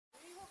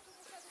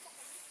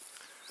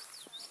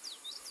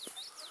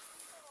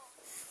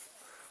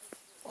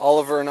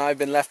Oliver and I have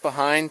been left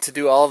behind to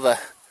do all the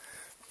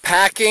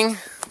packing.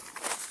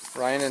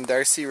 Ryan and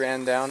Darcy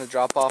ran down to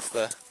drop off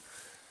the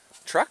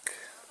truck.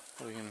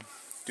 We can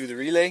do the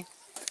relay.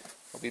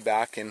 I'll be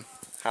back in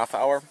half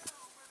hour,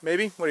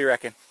 maybe? What do you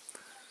reckon?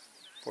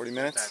 40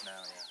 minutes? Now,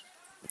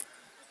 yeah.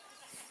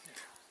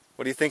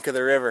 What do you think of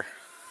the river?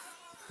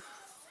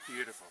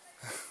 Beautiful.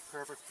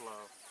 Perfect flow.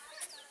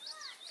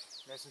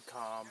 Nice and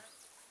calm.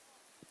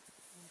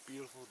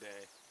 Beautiful day.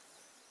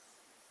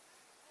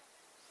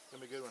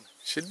 Gonna be a good one.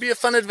 Should be a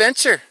fun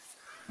adventure.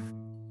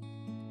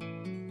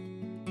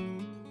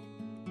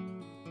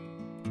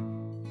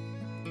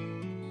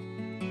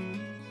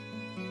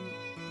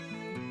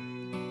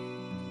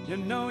 You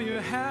know you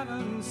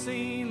haven't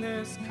seen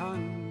this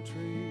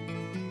country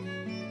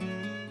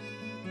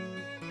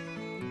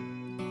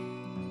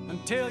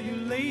until you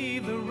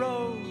leave the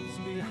roads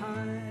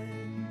behind.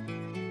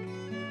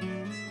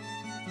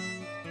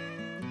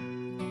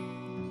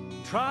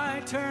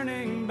 Try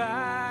turning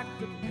back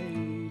the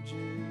pages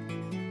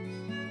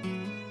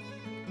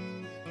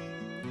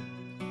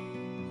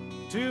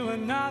to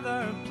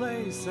another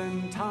place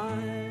and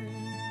time.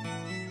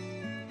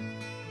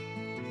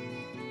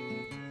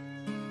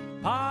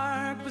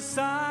 Park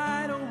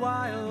beside a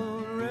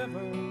wild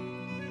river,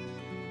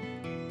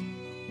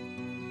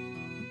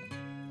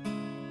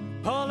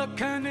 pull a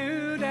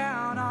canoe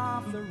down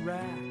off the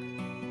rack,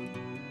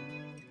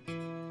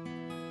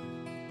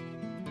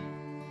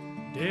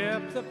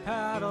 dip the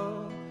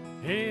paddle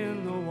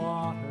in the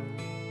water,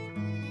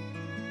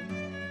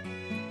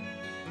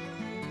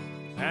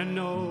 and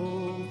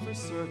know for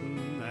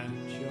certain that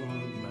you're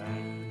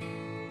back.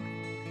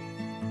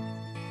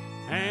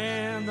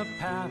 And the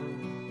paddle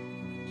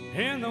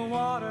in the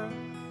water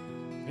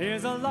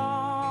is a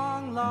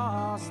long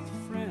lost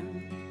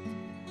friend.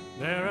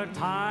 There are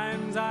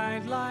times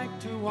I'd like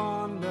to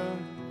wander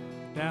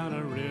down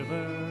a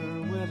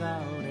river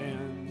without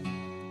end,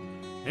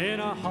 in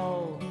a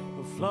hull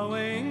of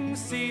flowing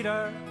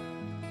cedar,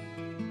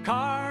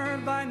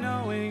 carved by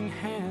knowing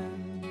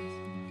hands,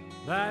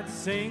 that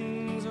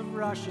sings of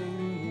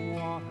rushing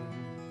water,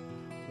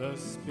 the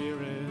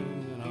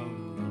spirit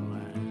of the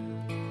land.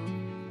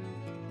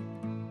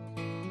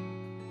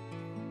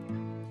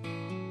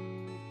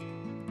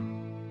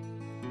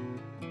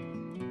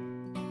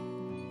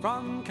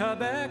 From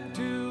Quebec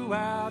to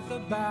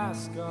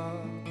Athabasca,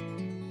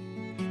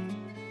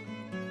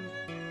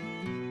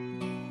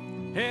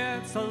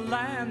 it's a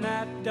land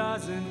that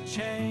doesn't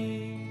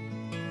change.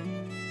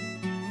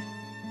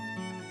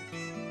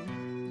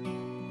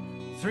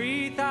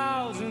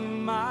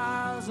 3,000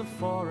 miles of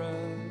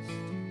forest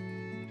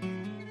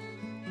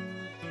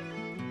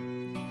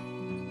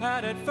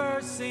that at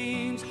first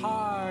seems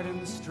hard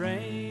and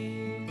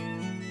strange.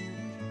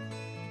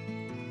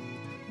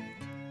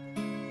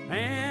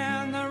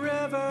 And the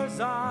rivers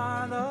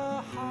are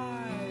the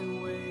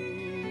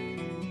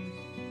highways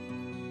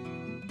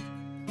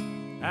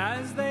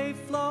as they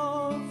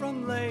flow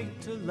from lake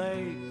to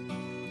lake.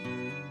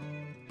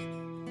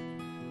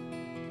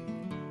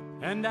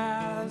 And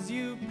as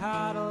you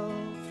paddle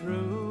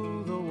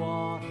through the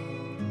water,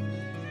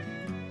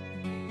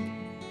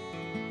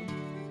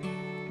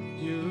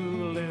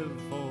 you live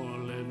for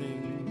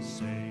living's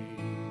sake.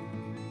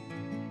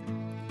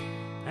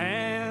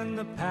 And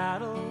the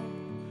paddle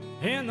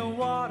in the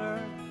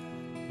water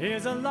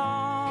is a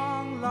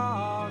long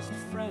lost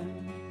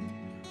friend.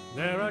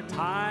 There are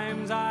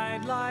times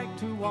I'd like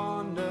to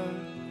wander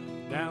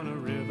down a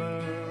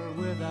river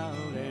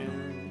without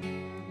end,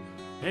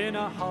 in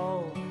a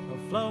hull of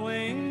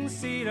flowing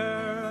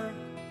cedar,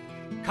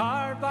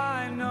 carved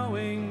by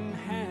knowing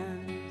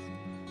hands,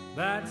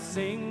 that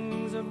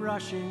sings of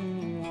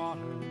rushing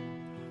water,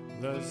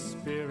 the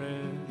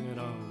spirit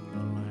of the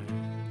land.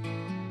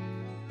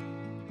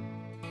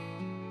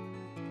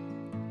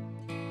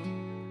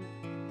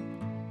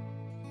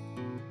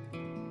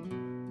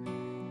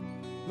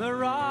 The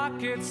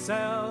rock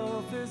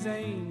itself is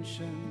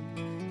ancient.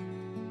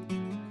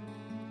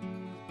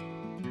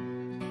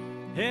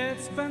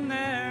 It's been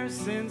there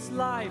since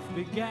life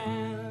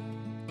began.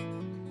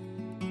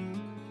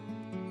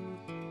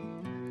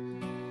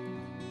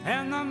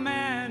 And the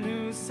man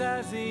who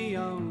says he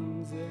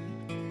owns it,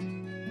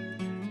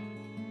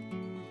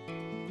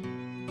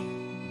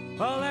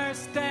 well, there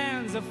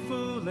stands a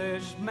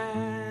foolish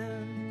man.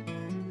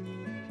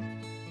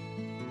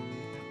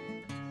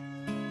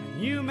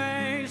 You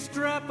may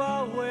strip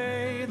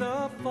away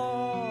the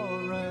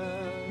forest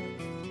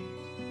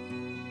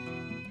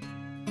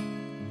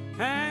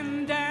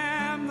and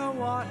dam the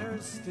water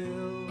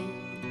still,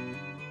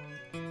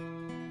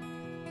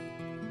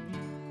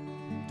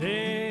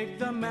 dig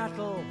the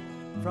metal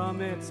from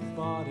its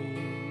body.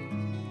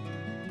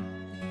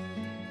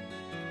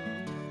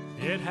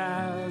 It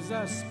has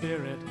a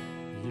spirit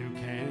you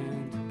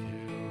can't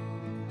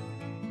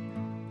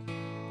kill.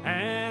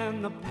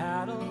 And the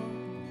paddle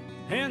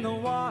in the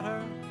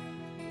water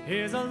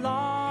is a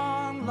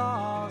long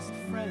lost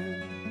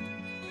friend.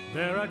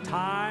 There are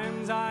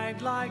times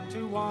I'd like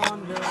to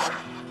wander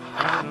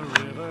down a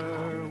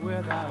river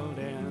without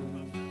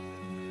end,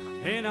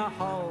 in a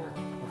hull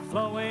of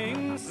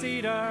flowing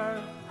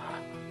cedar,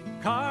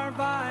 carved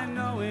by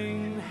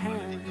knowing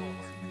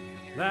hands,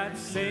 that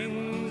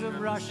sings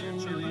of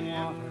rushing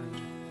water,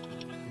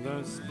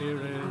 the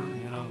spirit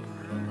of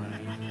the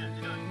land.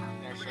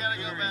 We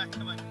gotta go back.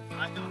 Come on.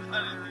 I don't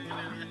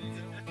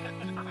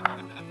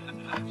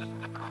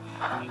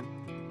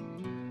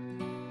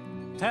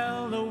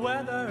Tell the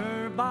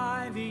weather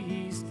by the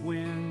east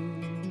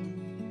wind,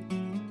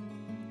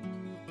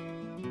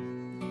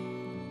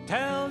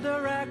 tell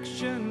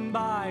direction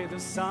by the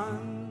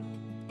sun,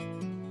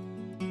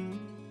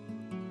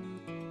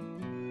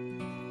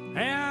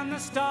 and the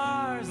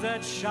stars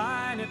that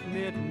shine at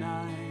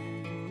midnight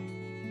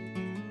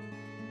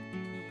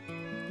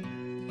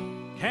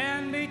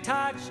can be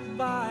touched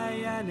by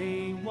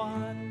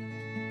anyone.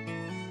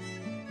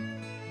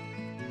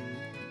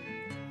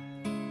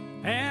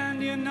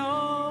 And you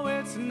know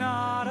it's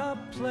not a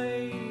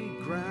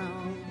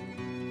playground,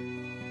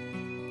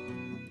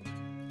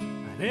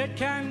 and it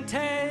can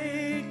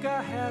take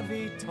a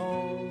heavy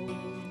toll.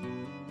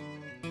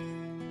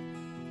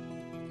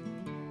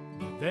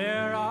 But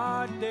there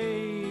are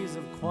days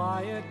of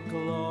quiet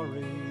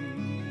glory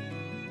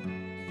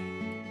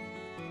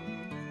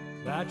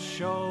that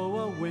show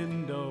a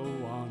window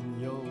on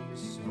your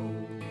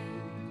soul.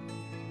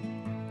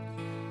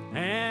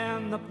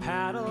 And the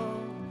paddle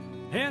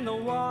in the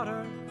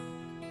water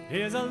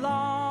is a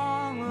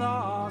long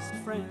lost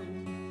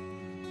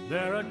friend.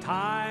 There are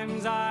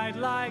times I'd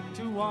like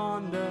to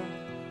wander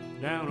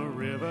down a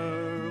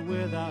river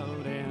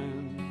without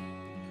end,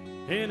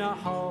 in a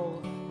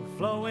hull of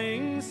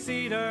flowing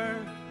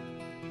cedar,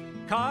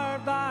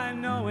 carved by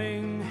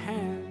knowing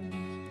hands,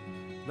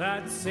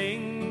 that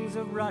sings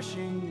of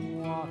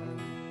rushing water,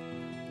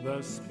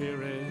 the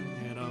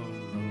spirit of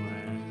the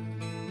land.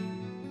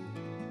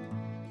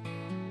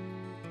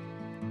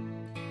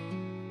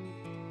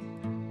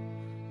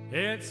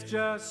 It's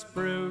just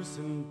spruce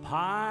and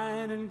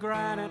pine and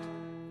granite,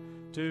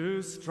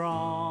 too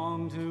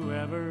strong to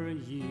ever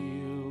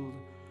yield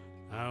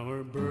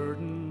our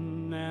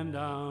burden and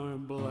our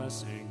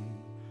blessing,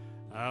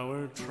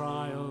 our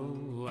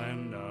trial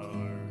and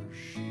our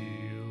shield.